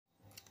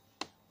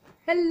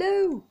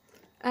Hello!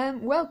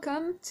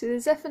 Welcome to the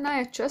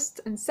Zephaniah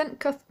Trust and St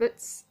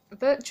Cuthbert's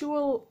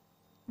virtual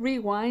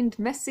rewind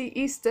messy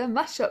Easter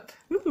mashup.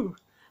 Ooh,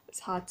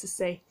 that's hard to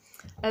say.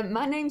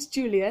 My name's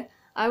Julia.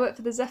 I work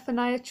for the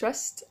Zephaniah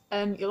Trust.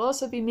 You'll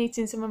also be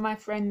meeting some of my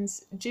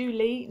friends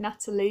Julie,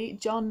 Natalie,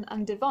 John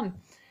and Yvonne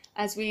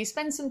as we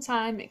spend some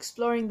time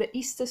exploring the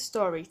Easter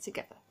story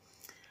together.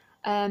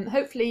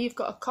 Hopefully you've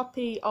got a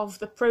copy of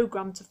the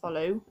programme to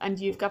follow and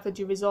you've gathered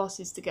your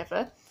resources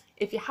together.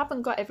 If you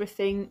haven't got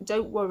everything,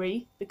 don't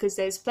worry, because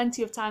there's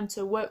plenty of time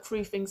to work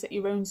through things at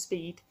your own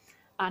speed,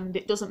 and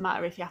it doesn't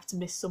matter if you have to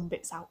miss some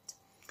bits out.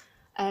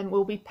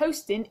 We'll be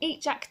posting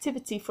each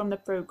activity from the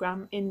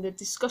programme in the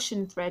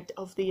discussion thread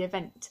of the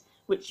event,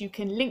 which you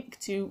can link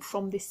to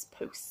from this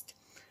post.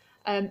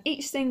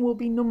 Each thing will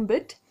be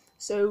numbered,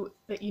 so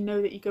that you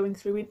know that you're going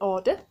through in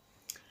order.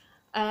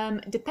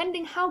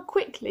 Depending how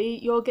quickly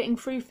you're getting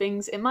through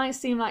things, it might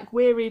seem like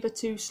we're either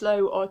too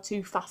slow or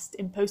too fast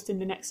in posting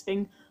the next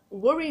thing.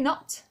 Worry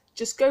not,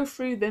 just go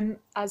through them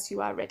as you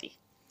are ready.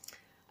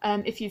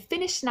 If you've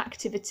finished an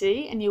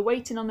activity and you're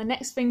waiting on the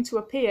next thing to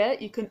appear,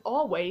 you can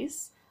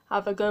always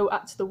have a go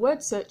at the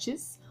word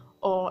searches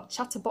or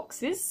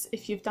chatterboxes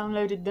if you've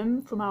downloaded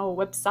them from our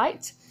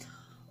website.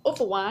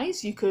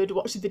 Otherwise, you could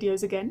watch the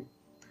videos again,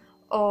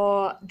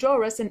 or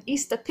draw us an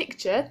Easter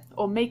picture,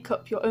 or make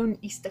up your own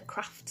Easter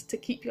craft to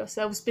keep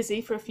yourselves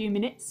busy for a few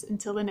minutes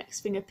until the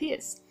next thing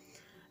appears.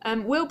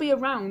 We'll be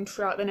around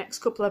throughout the next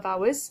couple of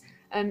hours,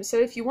 so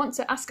if you want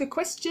to ask a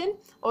question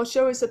or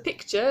show us a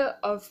picture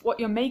of what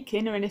you're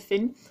making or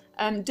anything,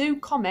 do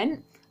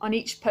comment on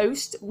each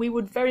post. We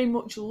would very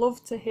much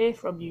love to hear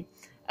from you,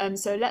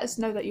 so let us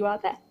know that you are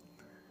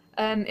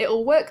there.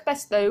 It'll work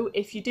best though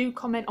if you do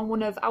comment on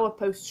one of our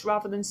posts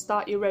rather than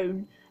start your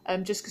own,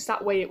 just because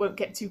that way it won't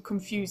get too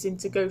confusing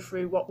to go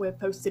through what we're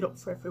posting up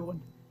for everyone,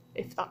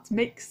 if that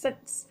makes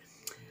sense.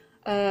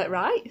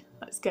 Right,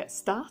 let's get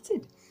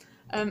started.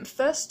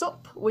 First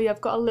up, we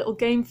have got a little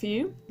game for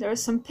you. There are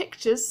some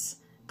pictures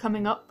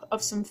coming up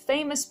of some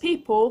famous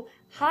people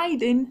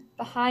hiding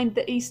behind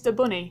the Easter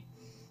Bunny.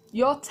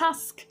 Your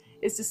task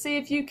is to see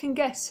if you can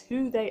guess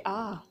who they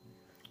are.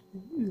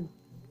 Ooh.